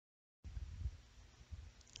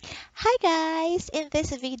Hi guys! In this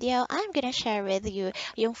video, I'm gonna share with you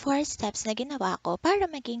yung 4 steps na ginawa ko para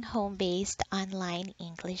maging home-based online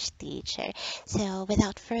English teacher. So,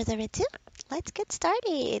 without further ado, let's get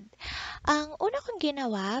started! Ang una kong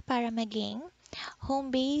ginawa para maging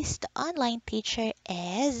home-based online teacher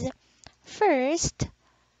is, first,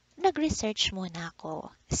 nag-research muna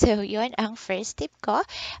ako. So, yon ang first tip ko.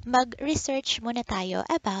 Mag-research muna tayo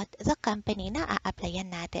about the company na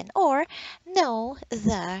a-applyan natin or know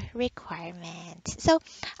the requirements. So,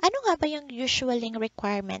 ano nga ba yung usualing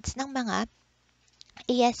requirements ng mga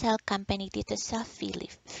ESL company dito sa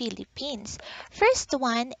Philippines? First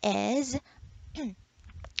one is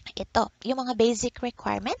ito, yung mga basic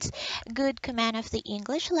requirements, good command of the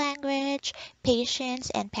English language, patience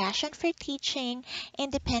and passion for teaching,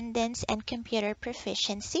 independence and computer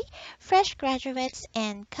proficiency. Fresh graduates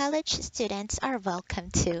and college students are welcome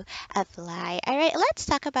to apply. Alright, let's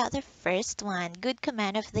talk about the first one, good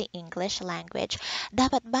command of the English language.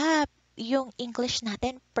 Dapat ba yung English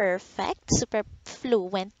natin perfect, super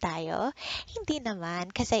fluent tayo? Hindi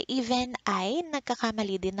naman, kasi even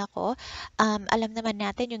nagkakamali din ako. Alam naman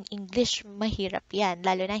natin yung English mahirap yan,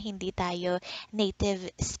 lalo na hindi tayo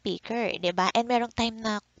native speaker, 'di ba? And merong time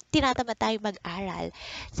na tinatamad tayo mag-aral.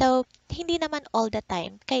 So, hindi naman all the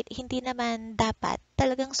time, kahit hindi naman dapat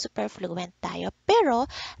talagang super fluent tayo. Pero,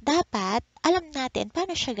 dapat alam natin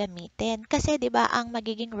paano siya gamitin. Kasi, 'di ba, ang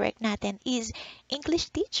magiging work natin is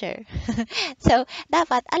English teacher. So,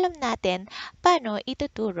 dapat alam natin paano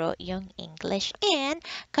ituturo yung English. And,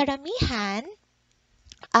 karamihan,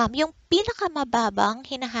 yung pinakamababang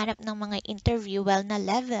hinahanap ng mga interviewer na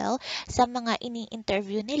level sa mga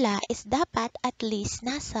ini-interview nila is dapat at least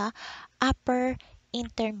nasa upper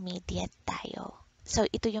intermediate tayo. So,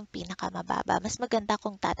 ito yung pinakamababa. Mas maganda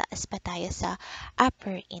kung tataas pa tayo sa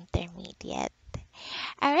upper intermediate.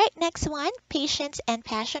 Alright, next one, patience and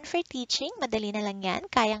passion for teaching. Madali na lang yan.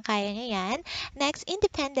 Kayang-kaya nyo yan. Next,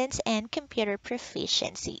 independence and computer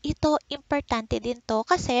proficiency. Ito, importante din to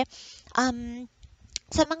kasi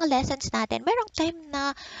sa mga lessons natin, merong time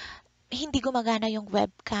na hindi gumagana yung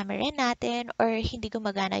web camera natin or hindi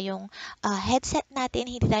gumagana yung headset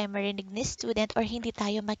natin, hindi tayo marinig ni student or hindi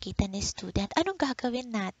tayo makita ni student. Anong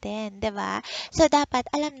gagawin natin, 'di ba? So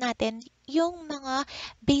dapat alam natin yung mga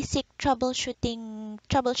basic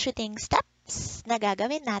troubleshooting steps na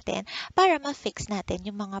gagawin natin para ma-fix natin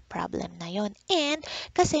yung mga problem na yon. And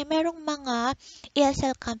kasi merong mga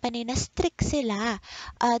ESL company na strict sila.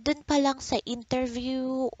 Dun pa lang sa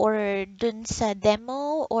interview or dun sa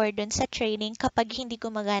demo or dun sa training, kapag hindi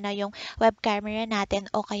gumagana yung web camera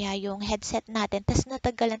natin o kaya yung headset natin, tas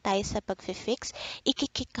natagalan tayo sa pag-fix,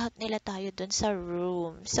 i-kick out nila tayo dun sa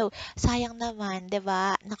room. So, sayang naman, 'di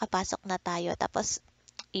ba? Nakapasok na tayo tapos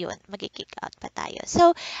yun, mag-kick out pa tayo.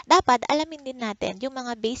 So, dapat alamin din natin yung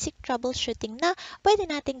mga basic troubleshooting na pwede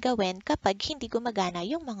natin gawin kapag hindi gumagana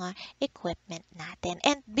yung mga equipment natin.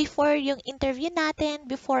 And before yung interview natin,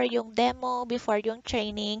 before yung demo, before yung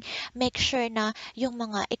training, make sure na yung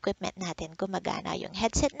mga equipment natin gumagana. Yung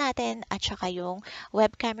headset natin at saka yung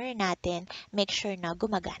web camera natin, make sure na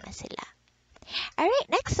gumagana sila. Alright,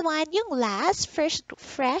 next one, yung last, first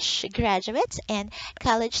fresh graduates and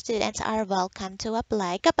college students are welcome to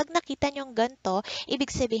apply. Kapag nakita nyong ganito,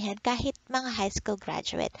 ibig sabihin kahit mga high school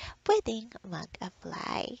graduate, pwedeng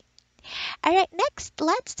mag-apply. Alright, next,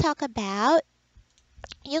 let's talk about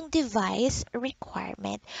yung device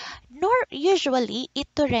requirement. Usually,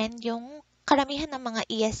 ito rin yung karamihan ng mga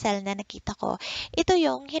ESL na nakita ko. Ito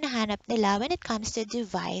yung hinahanap nila when it comes to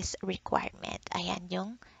device requirement. Ayan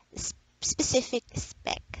yung specific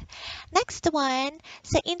spec. Next one,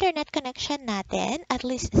 sa internet connection natin, at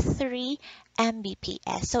least 3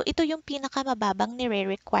 Mbps. So, ito yung pinakamababang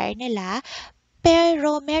nire-require nila.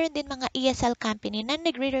 Pero, meron din mga ESL company na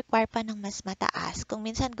nagre-require pa ng mas mataas. Kung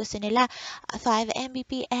minsan gusto nila 5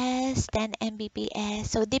 Mbps, 10 Mbps.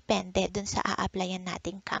 So, depende dun sa a-applyan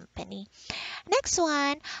nating company. Next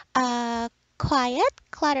one, quiet,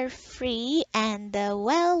 clutter-free, and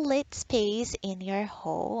well-lit space in your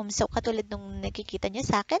home. So, katulad nung nakikita nyo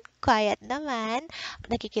sa akin, quiet naman.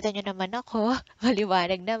 Nakikita nyo naman ako,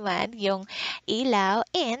 maliwanag naman yung ilaw,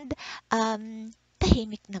 and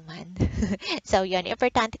tahimik naman. So, yun.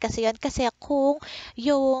 Importante kasi yun. Kasi kung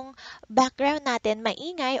yung background natin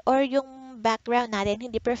maingay or yung background natin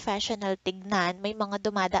hindi professional tignan, may mga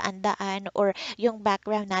dumadaan-daan or yung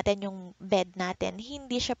background natin, yung bed natin,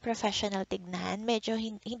 hindi siya professional tignan, medyo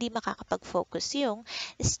hindi makakapag-focus yung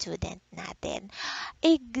student natin.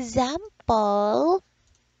 Example,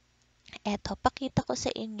 eto, pakita ko sa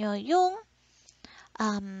inyo yung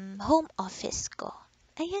home office ko.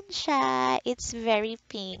 Ayan siya. It's very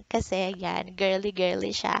pink kasi yan,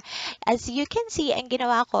 girly-girly siya. As you can see, ang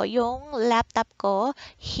ginawa ko, yung laptop ko,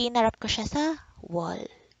 hinarap ko siya sa wall.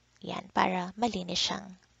 Yan, para malinis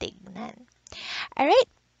siyang tignan.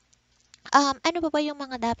 Alright. Ano ba yung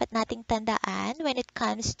mga dapat nating tandaan when it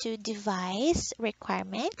comes to device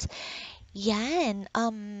requirements? Yan.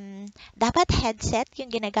 Dapat headset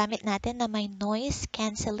yung ginagamit natin na may noise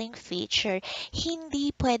cancelling feature.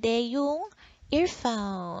 Hindi pwede yung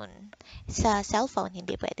earphone. Sa cellphone,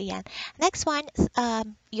 hindi pwede yan. Next one,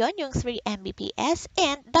 yon yung 3 Mbps.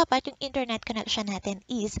 And dapat yung internet connection natin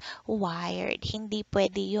is wired. Hindi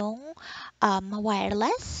pwede yung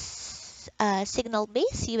wireless.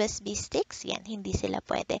 Signal-based USB sticks, yan, hindi sila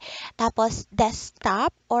pwede. Tapos,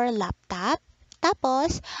 desktop or laptop.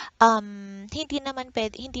 Tapos,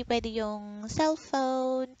 hindi pwede yung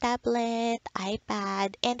cellphone, tablet,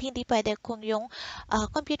 iPad, and hindi pwede kung yung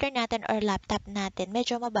computer natin or laptop natin,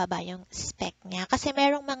 medyo mababa yung spec niya. Kasi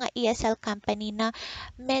merong mga ESL company na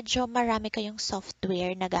medyo marami kayong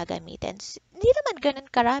software na gagamitin. Hindi naman ganun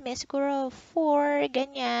karami, siguro 4,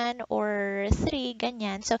 ganyan, or 3,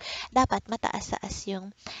 ganyan. So, dapat mataas-taas yung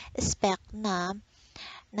spec ng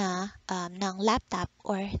laptop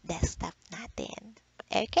or desktop natin.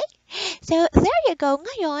 Okay? So, there you go.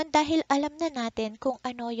 Ngayon, dahil alam na natin kung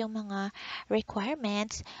ano yung mga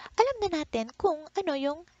requirements, alam na natin kung ano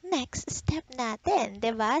yung next step natin,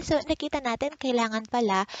 'di ba? So, nakita natin kailangan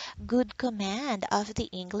pala good command of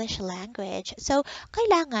the English language. So,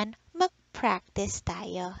 kailangan mag-practice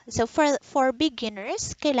tayo. So, for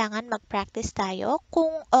beginners, kailangan mag-practice tayo.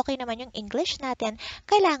 Kung okay naman yung English natin,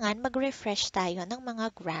 kailangan mag-refresh tayo ng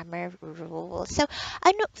mga grammar rules. So,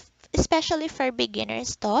 especially for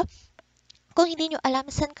beginners to, kung hindi nyo alam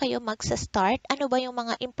saan kayo magsa-start, ano ba yung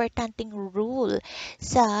mga importanteng rule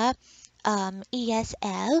sa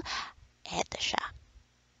ESL, eto siya.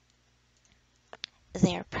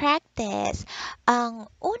 Their practice. Ang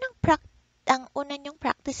una nyong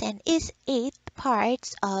practicein is 8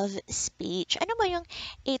 parts of speech. Ano ba yung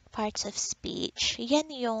 8 parts of speech?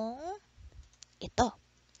 Yan yung ito.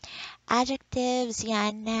 Adjectives,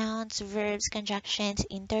 yan, nouns, verbs, conjunctions,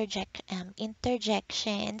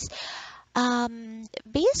 interjections.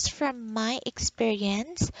 Based from my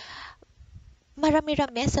experience,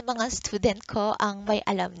 marami-rami sa mga student ko ang may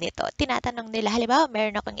alam nito. Tinatanong nila, halimbawa,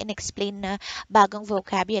 meron akong in-explain na bagong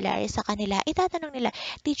vocabulary sa kanila, itatanong nila,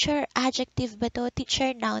 teacher, adjective ba to?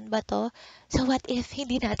 Teacher, noun ba to? So, what if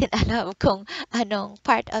hindi natin alam kung anong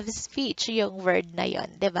part of speech yung word na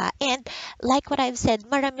yon, 'di ba? And like what I've said,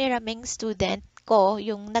 marami-raming student ko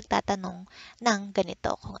yung nagtatanong ng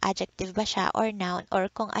ganito, kung adjective ba siya or noun or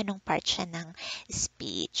kung anong part siya ng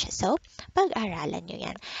speech. So, pag-aralan nyo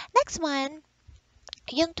yan. Next one,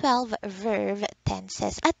 yung 12 verb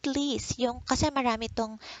tenses. At least, kasi marami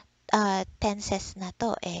tong tenses na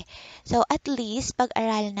to eh. So, at least,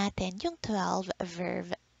 pag-aralan natin yung 12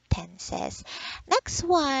 verb tenses. Next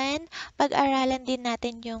one, pag-aralan din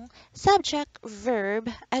natin yung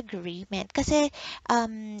subject-verb agreement. Kasi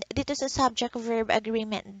dito sa subject-verb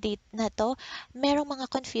agreement na to, merong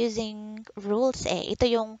mga confusing rules eh. Ito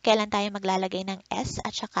yung kailan tayo maglalagay ng S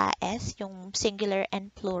at saka S, yung singular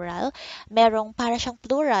and plural. Merong para siyang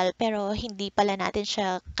plural pero hindi pala natin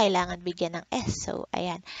siya kailangan bigyan ng S. So,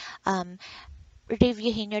 ayan.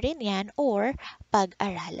 Reviewin nyo rin yan or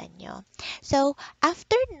pag-aralan nyo. So,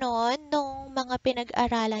 after nung mga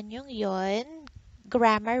pinag-aralan nyo yon,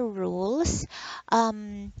 grammar rules,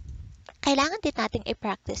 kailangan din nating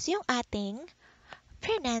i-practice yung ating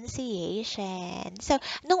pronunciation. So,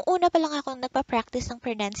 nung una pa lang akong nagpa-practice ng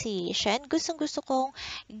pronunciation, gustong-gusto kong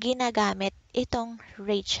ginagamit itong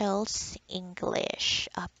Rachel's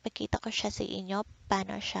English. Pakita ko siya sa inyo.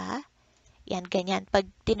 Paano siya? Yan, ganyan. Pag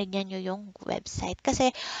tinignan nyo yung website. Kasi,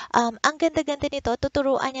 ang ganda-ganda nito,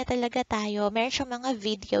 tuturuan niya talaga tayo. Meron siyang mga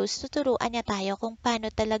videos, tuturuan niya tayo kung paano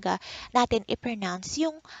talaga natin i-pronounce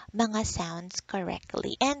yung mga sounds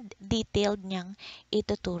correctly. And detailed niyang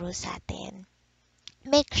ituturo sa atin.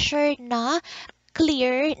 Make sure na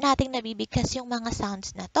clear nating nabibigkas yung mga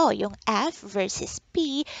sounds na to. Yung F versus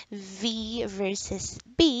P, V versus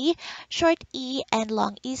B, short E and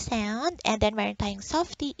long E sound, and then meron tayong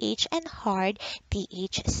soft TH and hard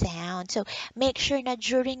TH sound. So, make sure na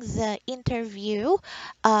during the interview,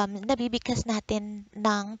 nabibigkas natin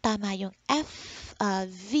ng tama yung F,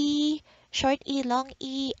 V, short E, long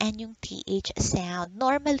E, and yung TH sound.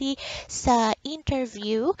 Normally, sa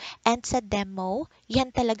interview and sa demo,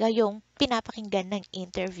 yan talaga yung pinapakinggan ng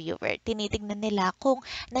interviewer. Tinitingnan nila kung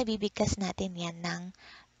nabibigkas natin yan ng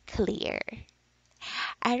clear.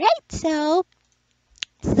 Alright, so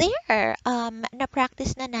There,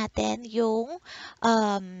 na-practice na natin yung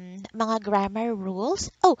mga grammar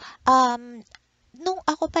rules. Oh, nung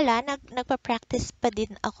ako pala, nagpa-practice pa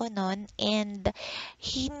din ako nun and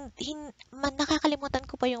nakakalimutan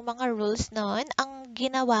ko pa yung mga rules nun. Ang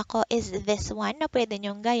ginawa ko is this one na pwede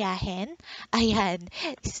nyong gayahin. Ayan.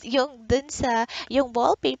 Yung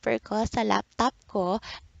wallpaper ko sa laptop ko,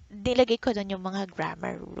 nilagay ko dun yung mga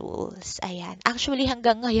grammar rules. Ayan. Actually,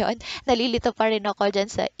 hanggang ngayon, nalilito pa rin ako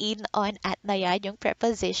dyan sa in, on, at na yan, yung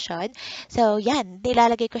preposition. So, yan.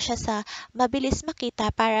 Nilalagay ko siya sa mabilis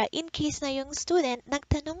makita para in case na yung student,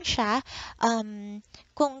 nagtanong siya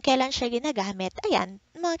kung kailan siya ginagamit. Ayan,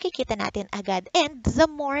 makikita natin agad. And the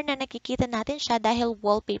more na nakikita natin siya, dahil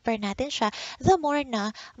wallpaper natin siya, the more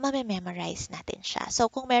na mamememorize natin siya.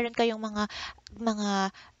 So, kung meron kayong mga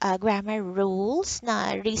grammar rules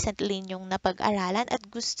na recently nyong napag-aralan at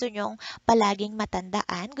gusto nyong palaging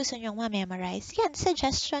matandaan, gusto nyong ma-memorize, yan,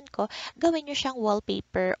 suggestion ko, gawin nyo siyang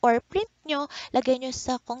wallpaper or print nyo, lagay nyo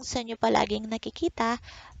sa kung saan nyo palaging nakikita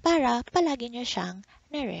para palagi nyo siyang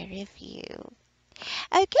nare-review.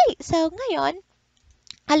 Okay, so ngayon,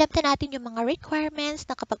 alam na natin yung mga requirements,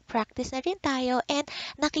 nakapag-practice na rin tayo, and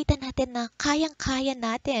nakita natin na kayang-kaya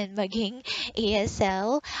natin maging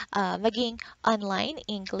ESL, maging online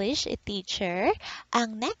English teacher.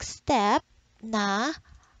 Ang next step na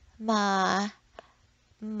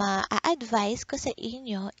ma-advise ko sa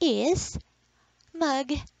inyo is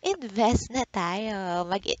mag-invest na tayo.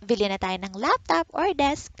 Bili na tayo ng laptop or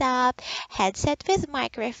desktop, headset with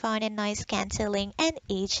microphone and noise cancelling, and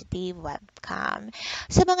HD webcam.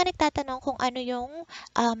 Sa mga nagtatanong kung ano yung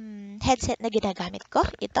headset na ginagamit ko,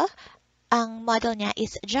 ito, ang model niya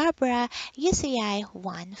is Jabra UCI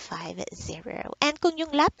 150. And kung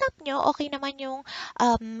yung laptop nyo, okay naman yung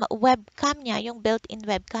webcam niya, yung built-in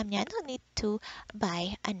webcam niya, no need to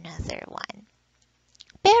buy another one.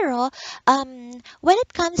 Pero, when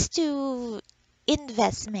it comes to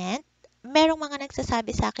investment, merong mga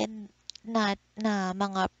nagsasabi sa akin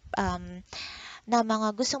um, na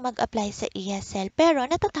mga gustong mag-apply sa ESL pero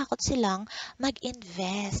natatakot silang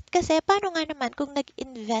mag-invest. Kasi paano nga naman kung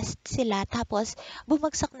nag-invest sila tapos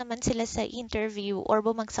bumagsak naman sila sa interview or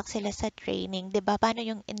bumagsak sila sa training, 'di ba? Paano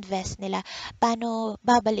yung invest nila? Paano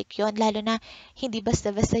babalik 'yon lalo na hindi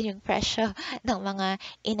basta-basta yung presyo ng mga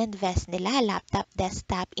ininvest nila, laptop,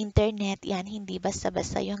 desktop, internet, yan hindi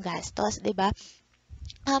basta-basta yung gastos, 'di ba?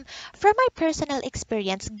 From my personal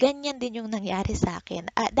experience, ganyan din yung nangyari sa akin.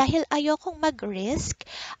 Dahil ayokong mag-risk,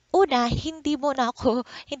 una, hindi mo na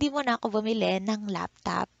ako bumili ng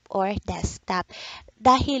laptop or desktop.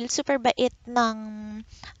 Dahil super bait ng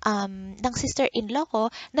sister-in-law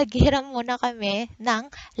ko, naghiram muna kami ng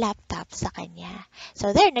laptop sa kanya.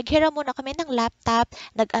 So there, naghiram muna kami ng laptop,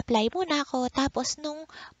 nag-apply muna ako, tapos nung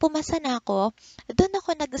pumasa na ako, doon ako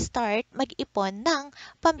nag-start mag-ipon ng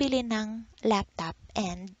pambili ng laptop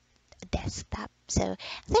and desktop. So,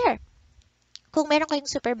 there. Kung meron kayong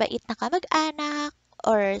super bait na kamag-anak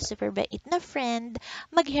or super bait na friend,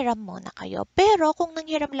 maghiram muna kayo. Pero kung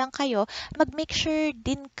nanghiram lang kayo, mag-make sure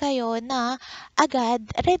din kayo na agad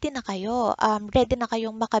ready na kayo. Ready na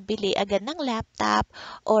kayong makabili agad ng laptop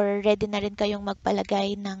or ready na rin kayong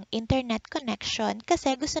magpalagay ng internet connection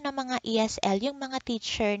kasi gusto ng mga ESL, yung mga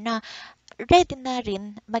teacher na ready na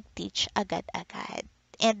rin mag-teach agad-agad.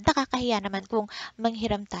 And nakakahiya naman kung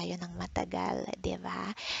manghiram tayo ng matagal, 'di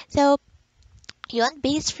ba? So, yun,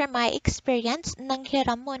 based from my experience,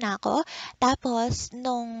 nanghiram muna ako. Tapos,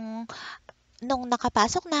 nung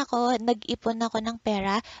nakapasok na ako, nag-ipon ako ng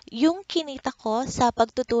pera. Yung kinita ko sa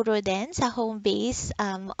pagtuturo din sa home-based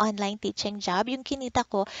online teaching job, yung kinita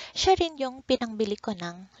ko, siya rin yung pinangbili ko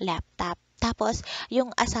ng laptop. Tapos, yung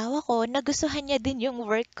asawa ko, nagustuhan niya din yung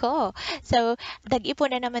work ko. So,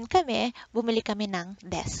 nag-ipon na naman kami, bumili kami ng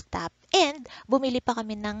desktop. And, bumili pa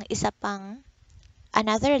kami ng isa pang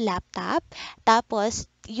another laptop. Tapos,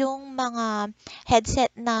 yung mga headset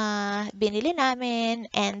na binili namin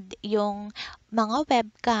and yung mga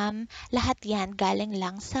webcam, lahat yan galing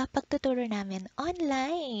lang sa pagtuturo namin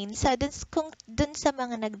online. So, dun sa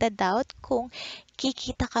mga nagda-doubt kung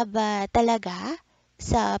kikita ka ba talaga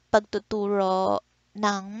sa pagtuturo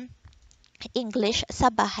ng English sa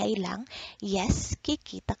bahay lang, yes,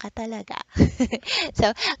 kikita ka talaga. So,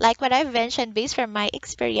 like what I've mentioned, based from my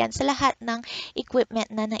experience, lahat ng equipment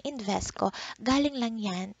na na-invest ko, galing lang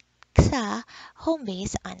yan sa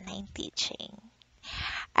home-based online teaching.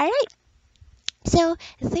 Alright, so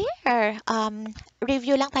there,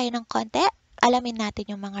 review lang tayo ng konti. Alamin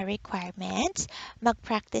natin yung mga requirements.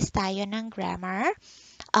 Mag-practice tayo ng grammar.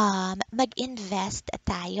 Mag-invest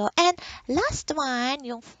tayo. And last one,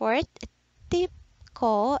 yung fourth tip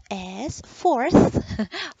ko is, fourth,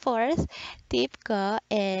 fourth tip ko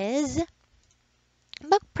is,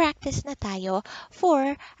 mag-practice na tayo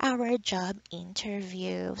for our job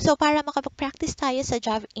interview. So, para makapag-practice tayo sa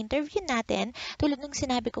job interview natin, tulad ng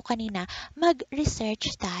sinabi ko kanina,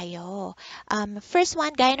 mag-research tayo. First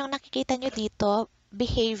one, gaya nung nakikita nyo dito,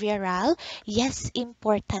 behavioral. Yes,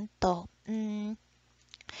 important to.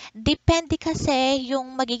 Depende kasi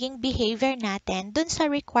yung magiging behavior natin dun sa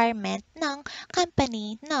requirement ng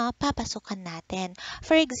company na papasukan natin.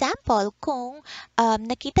 For example, kung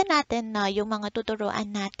nakita natin na yung mga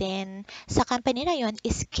tuturuan natin sa company na yon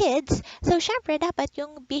is kids, so syempre dapat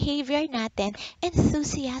yung behavior natin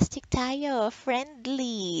enthusiastic tayo,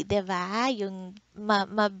 friendly, 'di ba? Yung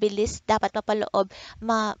mabilis dapat mapaloob,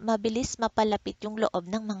 mabilis mapalapit yung loob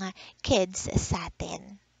ng mga kids sa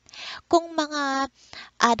atin. Kung mga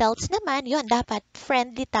adults naman, yon dapat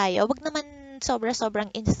friendly tayo. Wag naman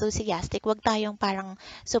sobra-sobrang enthusiastic. Wag tayong parang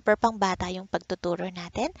super pangbata yung pagtuturo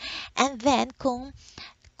natin. And then, kung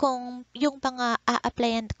yung mga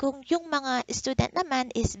a-applyan, kung yung mga student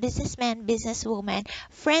naman is businessman, businesswoman,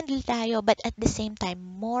 friendly tayo but at the same time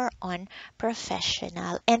more on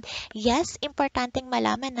professional. And yes, importanteng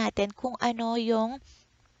malaman natin kung ano yung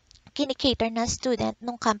kinikater na student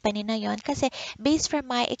nung company na yon kasi based from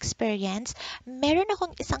my experience, meron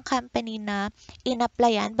akong isang company na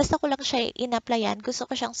in-applyan, basta ko lang siya in-applyan, gusto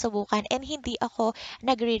ko siyang subukan and hindi ako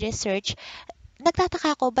nagre-research.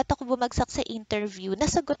 Nagtataka ako, ba't ako bumagsak sa interview?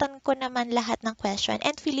 Nasagutan ko naman lahat ng question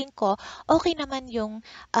and feeling ko, okay naman yung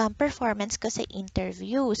performance ko sa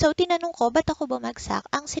interview. So, tinanong ko, ba't ako bumagsak?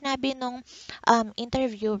 Ang sinabi nung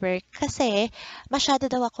interviewer, kasi masyado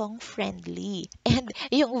daw akong friendly. And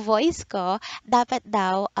yung voice ko, dapat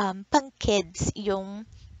daw pang kids yung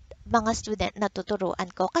mga student na tuturuan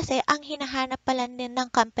ko. Kasi ang hinahanap pala ng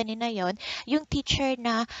company na yon, yung teacher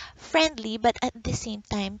na friendly but at the same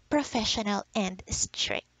time professional and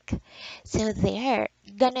strict. So there,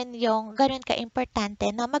 ganun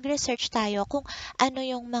ka-importante na mag-research tayo kung ano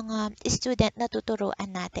yung mga student na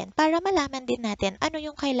tuturuan natin para malaman din natin ano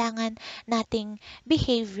yung kailangan nating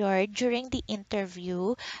behavior during the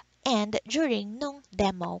interview and during nung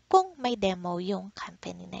demo, kung may demo yung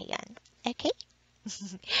company na yan. Okay?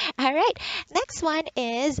 All right. Next one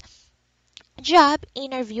is job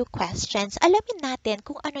interview questions. Alamin natin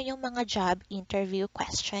kung ano yung mga job interview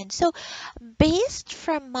questions. So, based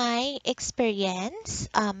from my experience,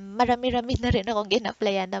 marami-rami na rin akong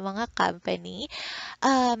gina-applyan ng mga company.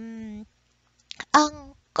 Ang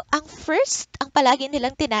ang palagi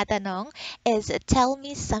nilang tinatanong is, tell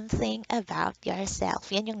me something about yourself.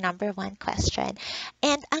 Yan yung number one question.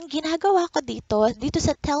 And ang ginagawa ko dito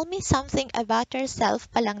sa tell me something about yourself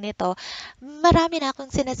pa lang nito, marami na akong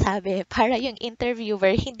sinasabi para yung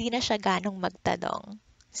interviewer hindi na siya ganong magtanong.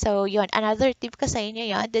 So, yon, another tip ko sa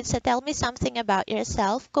inyo yon, dun sa tell me something about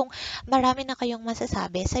yourself, kung marami na kayong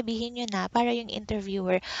masasabi, sabihin nyo na para yung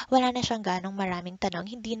interviewer, wala na siyang ganong maraming tanong,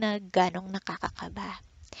 hindi na ganong nakakakaba.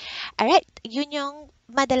 Alright, yun yung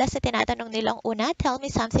madalas na tinatanong nilang una, tell me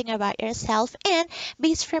something about yourself. And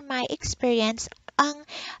based from my experience, ang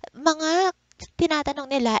mga tinatanong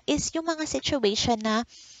nila is yung mga situation na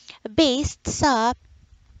based sa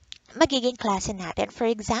magiging klase natin. For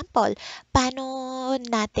example, paano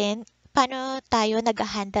tayo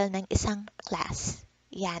nag-handle ng isang class?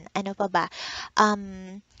 Yan, ano pa ba?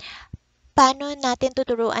 Paano natin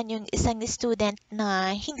tuturuan yung isang student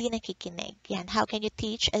na hindi nakikinig? Yan, how can you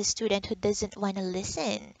teach a student who doesn't want to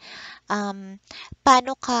listen?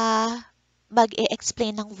 Paano ka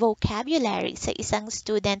mag-e-explain ng vocabulary sa isang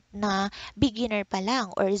student na beginner pa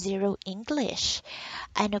lang or zero English?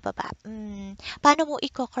 Ano pa ba? Paano mo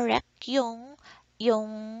i-correct yung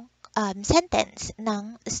sentence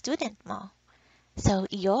ng student mo? So,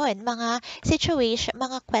 iyon, mga situation,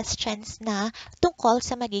 mga questions na tungkol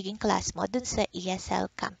sa magiging class mo dun sa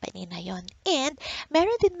ESL company na yon. And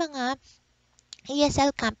meron din mga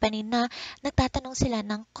ESL company na nagtatanong sila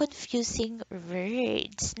ng confusing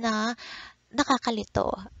words na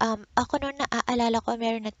nakakalito. Ako noon naaalala ko,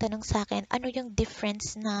 meron nagtanong sa akin, ano yung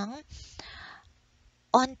difference ng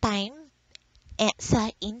on time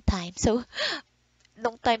sa in time? So,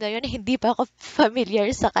 nung time na yun, hindi pa ako familiar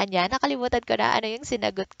sa kanya. Nakalimutan ko na ano yung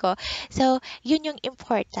sinagot ko. So, yun yung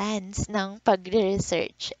importance ng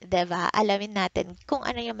pagre-research, 'di ba? Alamin natin kung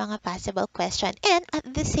ano yung mga possible question. And at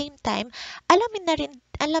the same time, alamin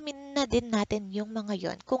na din natin yung mga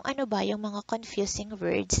yun, kung ano ba yung mga confusing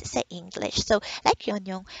words sa English. So, like yun,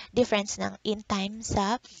 yung difference ng in time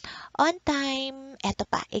sa on time. Eto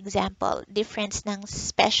pa, example, difference ng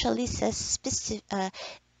especially,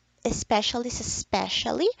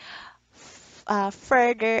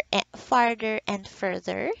 farther and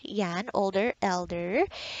further. Yan, older, elder.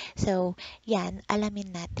 So, yan,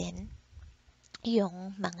 alamin natin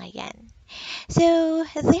yung mga yan. So,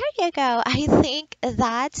 there you go. I think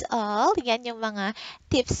that's all. Yan yung mga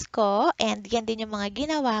tips ko and yan din yung mga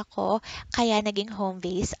ginawa ko kaya naging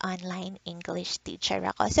home-based online English teacher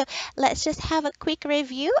ako. So, let's just have a quick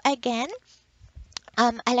review again.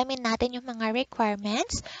 Alamin natin yung mga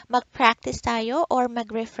requirements, mag-practice tayo or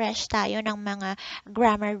mag-refresh tayo ng mga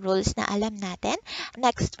grammar rules na alam natin.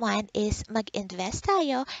 Next one is mag-invest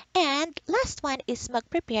tayo. And last one is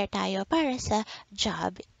mag-prepare tayo para sa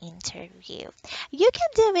job interview. You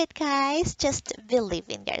can do it, guys. Just believe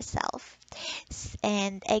in yourself.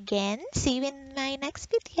 And again, see you in my next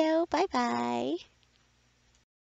video. Bye-bye.